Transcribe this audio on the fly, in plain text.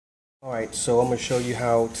Alright, so I'm going to show you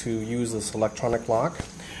how to use this electronic lock.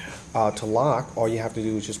 To lock, all you have to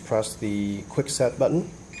do is just press the quick set button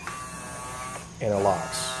and it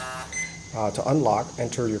locks. To unlock,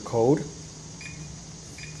 enter your code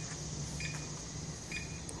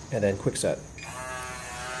and then quick set.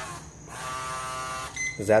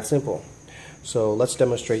 It's that simple. So let's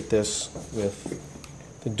demonstrate this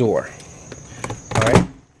with the door. Alright,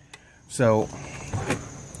 so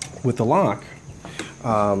with the lock,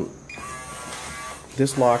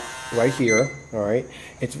 this lock right here, all right,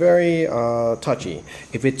 it's very touchy.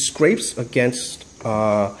 If it scrapes against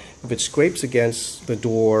the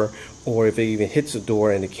door, or if it even hits the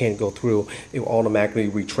door and it can't go through, it will automatically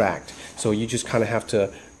retract. So you just kind of have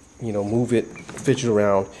to, move it, fidget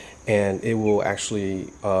around, and it will actually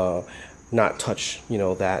not touch,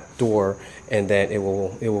 that door, and then it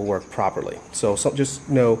will work properly. So just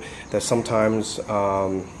know that sometimes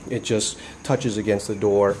it just touches against the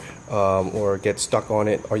door or gets stuck on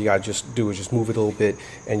it. All you gotta just do is just move it a little bit,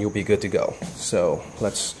 and you'll be good to go. So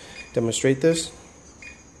let's demonstrate this.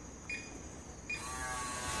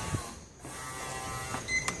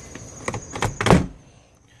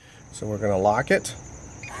 So we're gonna lock it.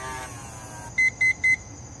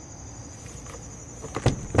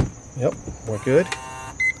 Yep, we're good.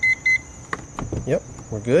 Yep,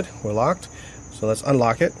 we're good. We're locked. So let's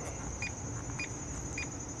unlock it.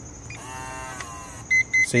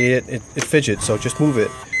 See, it fidgets, so just move it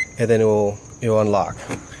and then it'll unlock.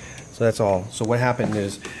 So that's all. So what happened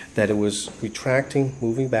is that it was retracting,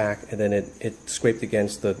 moving back, and then it scraped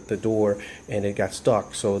against the door and it got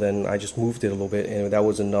stuck. So then I just moved it a little bit, and that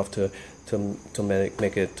was enough to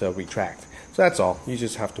make it retract. So that's all. You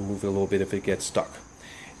just have to move it a little bit if it gets stuck.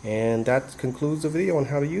 And that concludes the video on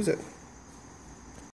how to use it.